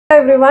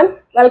everyone,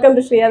 welcome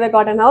to Shriya The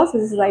Cotton House.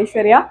 This is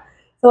Aishwarya.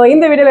 So in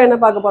the video என்ன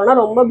பார்க்க போறோம்னா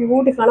ரொம்ப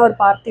பியூட்டிஃபுல்லான ஒரு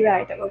party wear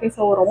item. Okay,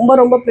 so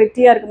ரொம்ப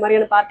பிரிட்டியா இருக்க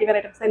மாதிரியான பார்ட்டி வேர்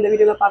ஐட்டம்ஸ் இந்த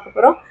வீடியோல பார்க்க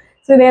போறோம்.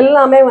 ஸோ இது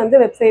எல்லாமே வந்து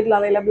வெப்சைட்ல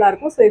அவைலபிளா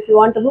இருக்கும். So if you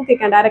want to book, you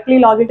can directly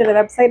log into the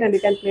website and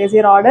you can place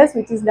your orders,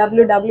 which is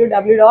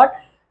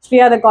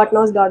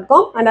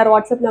www.shriyathecottonhouse.com, and our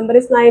WhatsApp number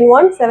is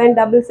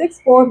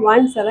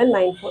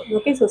 9176641794.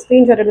 Okay, so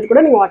screenshot எடுத்து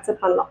கூட நீங்க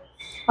WhatsApp பண்ணலாம்.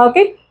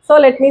 Okay, so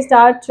let me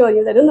start showing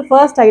you that the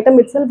first item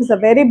itself is a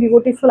very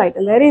beautiful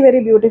item, very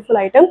beautiful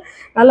item.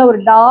 Nalla or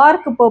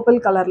dark purple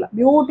color la,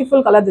 beautiful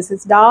color. This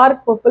is dark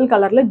purple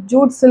color la,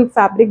 jute silk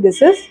fabric. This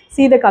is,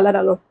 see the color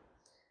alone.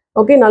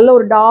 Okay, nalla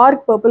or dark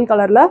purple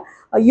color la,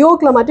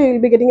 yoke la mattu you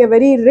will be getting a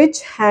very rich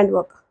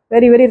handwork,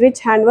 very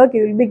rich handwork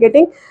you will be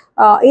getting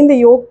in the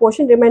yoke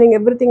portion. Remaining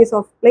everything is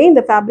of plain.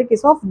 The fabric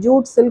is of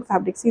jute silk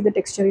fabric. See the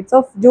texture, it's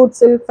of jute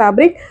silk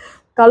fabric.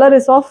 Color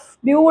is of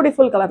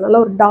beautiful color, nalla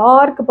or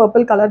dark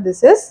purple color. This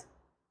is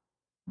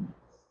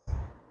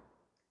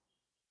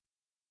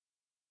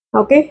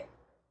okay.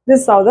 This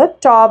is how the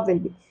top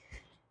will be.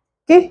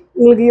 Okay,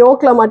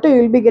 yoke la mattu you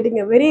will be getting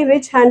a very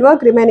rich handwork.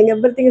 Remaining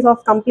everything is of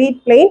complete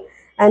plain.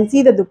 And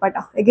see the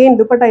dupatta, again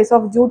dupatta is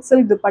of jute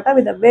silk dupatta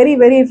with a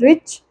very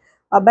rich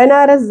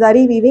Banaras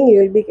zari weaving you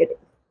will be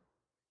getting.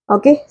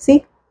 Okay, see,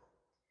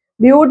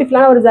 beautiful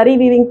or zari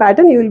weaving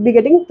pattern you will be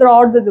getting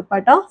throughout the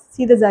dupatta.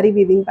 See the zari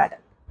weaving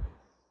pattern.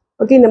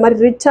 Okay, in the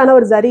rich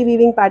or zari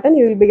weaving pattern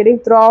you will be getting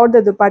throughout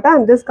the dupatta,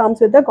 and this comes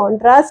with the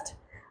contrast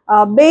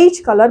beige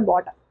color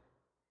bottom.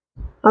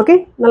 Okay,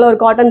 nalla or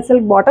cotton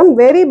silk bottom,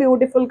 very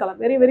beautiful color,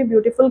 very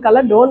beautiful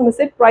color. Don't miss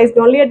it. Priced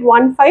only at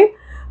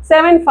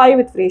 1575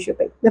 with free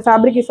shipping. The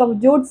fabric is of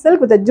jute silk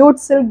with a jute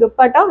silk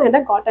dupatta and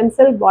a cotton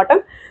silk bottom,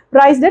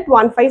 priced at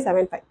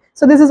 1575.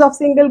 So this is of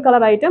single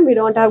color item. We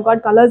don't have got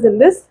colors in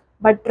this,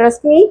 but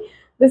trust me,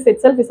 this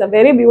itself is a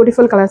very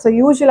beautiful color. So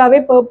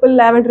usually purple,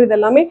 lavender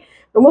idellame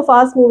ரொம்ப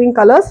fast moving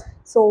colors.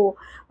 So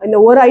இந்த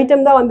ஒரு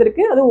item தான்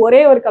வந்திருக்கு, அது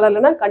ஒரே ஒரு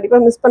கலர்லனா கண்டிப்பா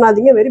miss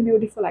பண்ணாதீங்க. very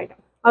beautiful item.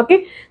 Okay,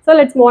 so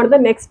let's move on to the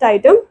next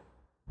item.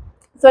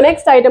 So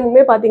next item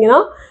உமே பாத்தீங்கன்னா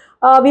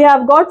we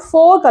have got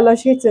 4 color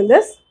shades in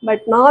this,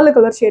 but 4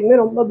 color shade மே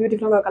ரொம்ப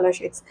beautiful color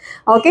shades.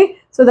 Okay,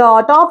 so the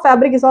top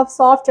fabric is of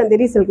soft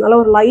chanderi silk, நல்ல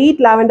ஒரு light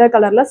lavender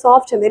colorல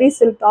soft chanderi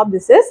silk top.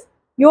 This is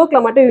yoke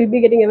la mattu you will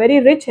be getting a very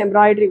rich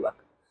embroidery work.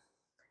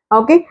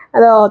 Okay,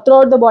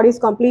 throughout the body is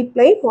complete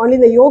plain. Only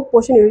the yoke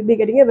portion you will be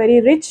getting a very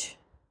rich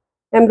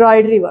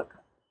embroidery work.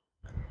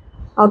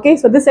 Okay,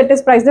 so this set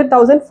is priced at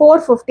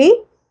 1450.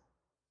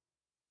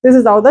 This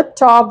is how the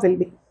top will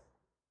be.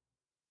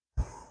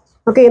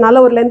 Okay, nalla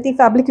or lengthy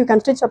fabric you can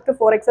stitch up to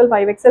 4XL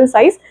 5XL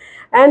size,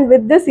 and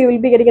with this you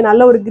will be getting a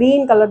nalla or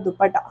green color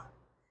dupatta.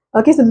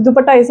 Okay, so the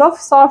dupatta is of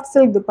soft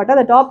silk dupatta.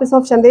 The top is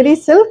of chanderi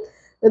silk.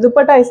 The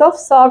dupatta is of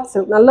soft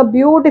silk. Nalla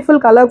beautiful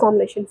color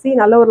combination. See,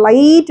 nalla or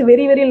light,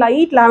 very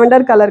light lavender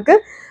color ku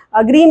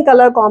green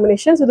color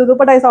combination. So the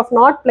dupatta is of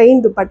not plain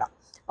dupatta.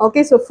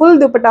 Okay, so full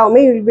dupatta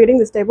you will be getting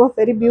this type of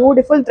very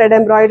beautiful thread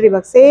embroidery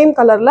work. Same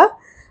color la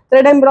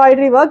thread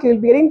embroidery work you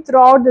will be getting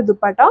throughout the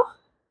dupatta,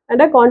 and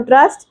a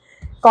contrast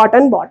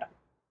cotton bottom.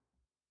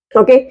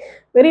 Okay,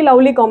 very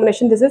lovely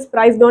combination. This is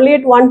priced only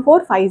at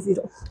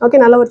 1450. Okay,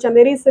 nalla or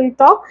chanderi silk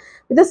top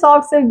with a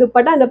soft silk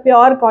dupatta and a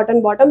pure cotton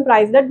bottom,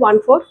 priced at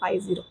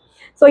 1450.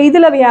 So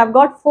idhula we have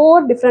got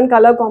 4 different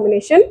color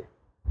combination.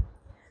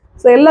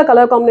 So ella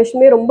color combination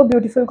me romba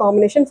beautiful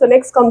combination. So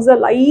next comes the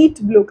light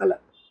blue color.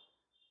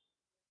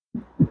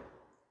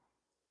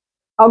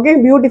 Okay,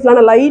 beautiful and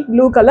a light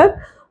blue color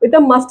with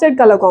a mustard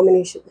color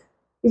combination.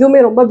 Idume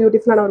romba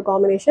beautiful and our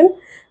combination.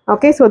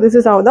 Okay, so this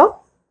is how the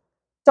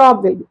top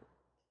will be.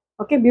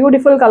 Okay,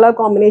 beautiful color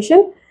combination,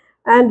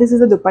 and this is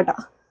the dupatta.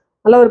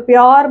 Hello,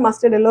 pure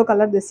mustard yellow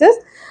color. This is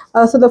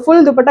so the full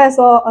dupatta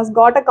has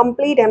got a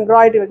complete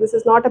embroidery. This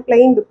is not a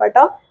plain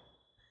dupatta.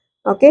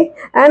 Okay,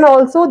 and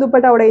also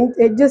dupatta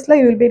edges la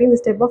you will be getting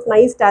this type of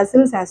nice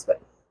tassels as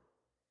well.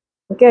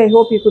 Okay, I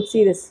hope you could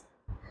see this.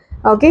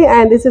 Okay,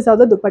 and this is how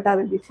the dupatta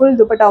will be. Full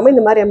dupatta in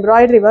the mari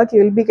embroidery work you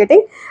will be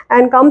getting,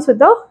 and comes with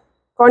the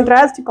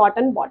contrast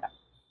cotton bottom.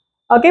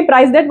 Okay,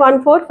 priced at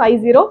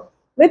 1450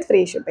 with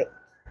free shipping.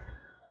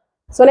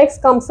 So next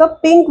comes a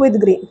pink with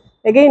green.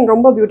 Again,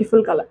 romba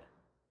beautiful color.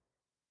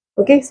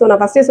 Okay, so na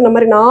first sonna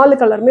mari 4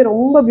 color me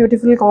romba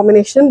beautiful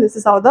combination. This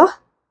is how the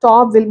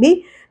top will be.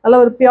 Nalla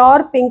or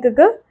pure pink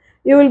ku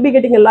you will be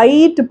getting a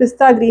light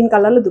pista green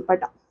color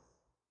dupatta.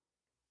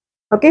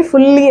 Okay,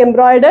 fully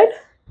embroidered,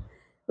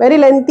 very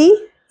lengthy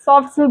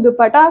soft silk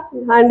dupatta,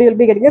 and you will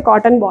be getting a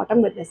cotton bottom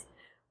with this.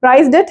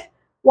 Priced at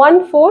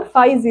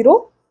 1450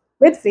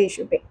 with free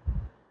shipping.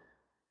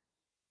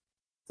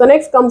 So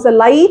next comes a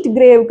light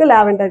grey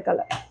lavender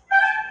color.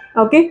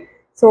 Okay,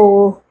 so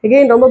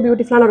again romba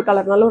beautiful and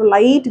color, nalla or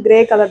light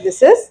grey color. This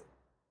is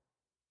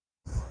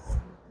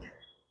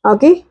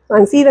okay,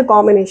 and see the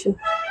combination,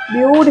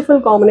 beautiful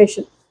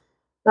combination.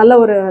 Nalla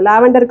or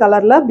lavender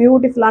color la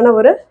beautiful ana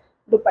or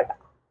dupatta.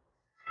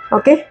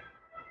 Okay,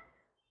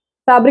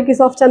 fabric is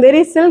of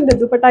chanderi silk, the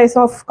dupatta is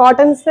of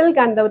cotton silk,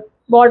 and the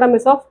bottom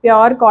is of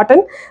pure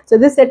cotton. So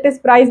this set is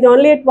priced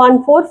only at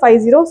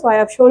 1450. So I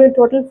have shown you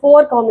total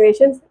 4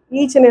 combinations.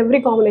 Each and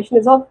every combination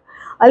is of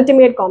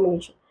ultimate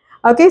combination.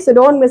 Okay, so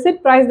don't miss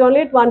it. Priced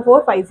only at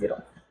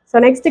 1450. So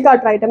next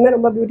card item is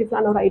a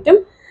beautiful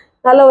item.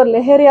 Nalla or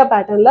leheria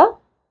pattern la.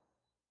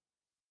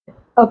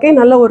 Okay,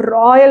 nalla or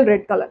royal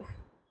red color.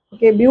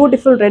 Okay,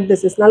 beautiful red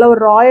this is. Nalla or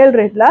royal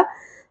red la.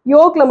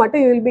 Yoke la mattu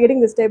you will be getting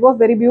this type of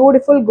very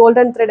beautiful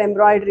golden thread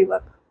embroidery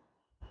work.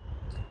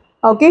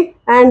 Okay,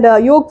 and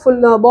yoke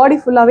full, body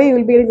full away you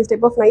will be getting this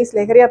type of nice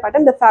leheria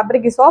pattern. The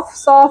fabric is of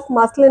soft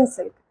muslin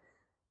silk.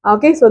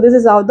 Okay, so this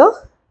is how the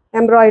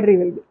embroidery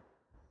will be.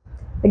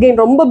 Again,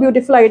 romba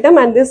beautiful item,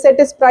 and this set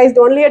is priced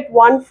only at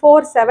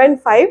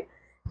 1475.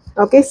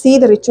 Okay, see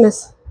the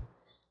richness.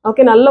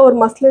 Okay, nalla or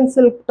muslin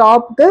silk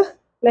top ku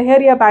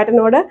leheria pattern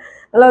oda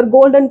nalla or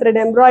golden thread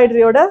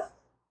embroidery oda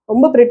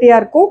romba pretty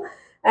ah irukum.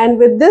 And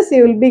with this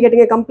you will be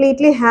getting a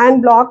completely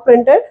hand block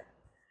printed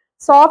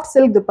soft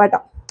silk dupatta.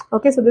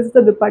 Okay, so this is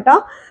the dupatta.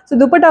 So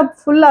dupatta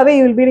full away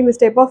you will be getting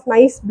this type of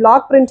nice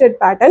block printed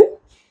pattern,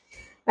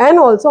 and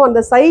also on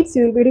the sides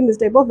you will be getting this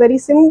type of very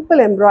simple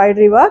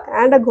embroidery work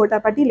and a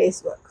gotapati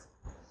lace work.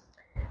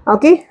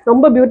 Okay,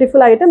 romba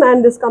beautiful item,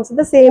 and this comes with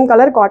the same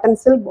color cotton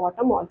silk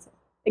bottom also.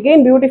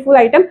 Again, beautiful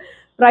item,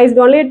 priced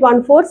only at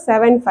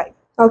 1475.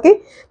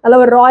 Okay,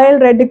 allow royal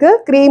red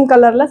cream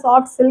color la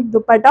soft silk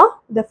dupatta,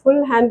 the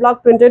full hand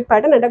block printed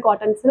pattern and a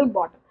cotton silk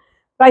bottom.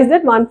 Priced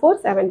at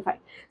 1475.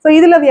 So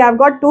idhila we have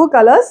got 2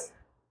 colors.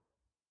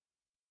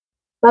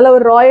 Allow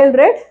royal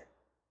red,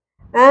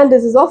 and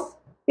this is of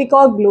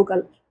peacock blue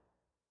color.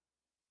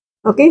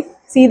 Okay,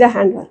 see the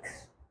handwork.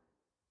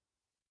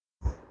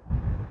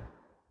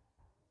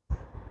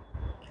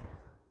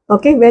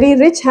 Okay, very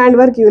rich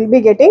handwork you will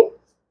be getting.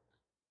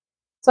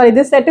 Sorry,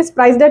 this set is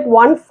priced at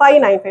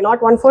 1595,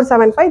 not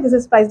 1475. This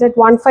is priced at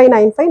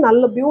 1595.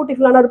 Nalla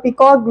beautiful and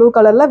peacock blue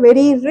color la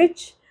very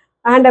rich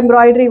and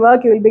embroidery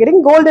work you will be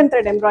getting. Golden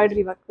thread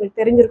embroidery work.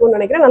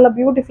 Nalla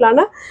beautiful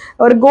and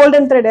or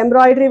golden thread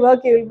embroidery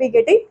work you will be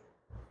getting.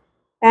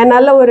 And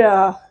nalla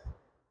or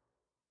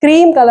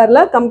cream color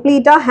la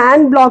complete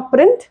hand block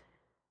print.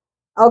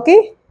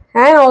 Okay,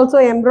 and also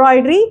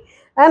embroidery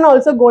and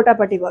also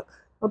gotapati work.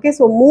 Okay,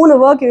 so moon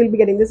work you will be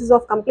getting. This is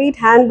of complete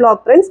hand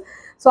block prints.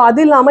 So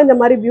adil nama indha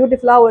mari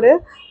beautiful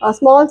or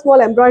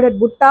small embroidered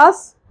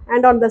buttas,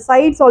 and on the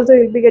sides also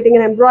you will be getting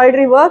an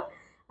embroidery work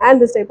and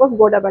this type of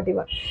gotapati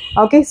work.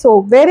 Okay, so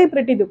very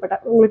pretty dupatta.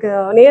 Ungalku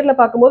neerla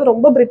paakumbodhu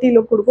romba pretty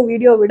look kudukum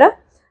video vida.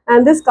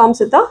 And this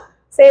comes with the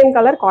same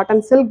color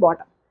cotton silk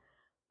bottom.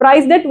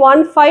 Priced at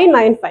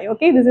 1595.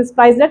 Okay, this is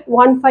priced at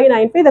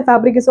 1595. The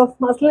fabric is of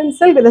muslin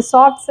silk with a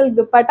soft silk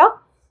dupatta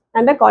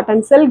and a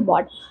cotton silk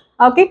bottom.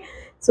 Okay,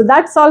 so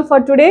that's all for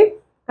today.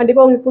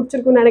 Kandipa ungalku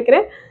pudichirukku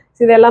nenikiren.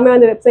 So this எல்லாமே on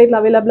the website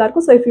available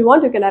இருக்கும். So if you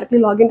want, you can directly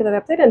log into the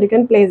website and you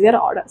can place your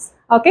orders.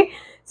 Okay,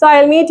 so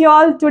I'll meet you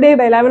all today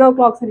by 11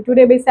 o'clock. Sorry,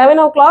 today by 7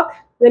 o'clock.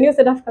 The new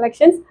set of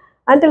collections.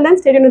 Until then,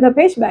 stay tuned with the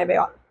page. Bye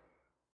bye all.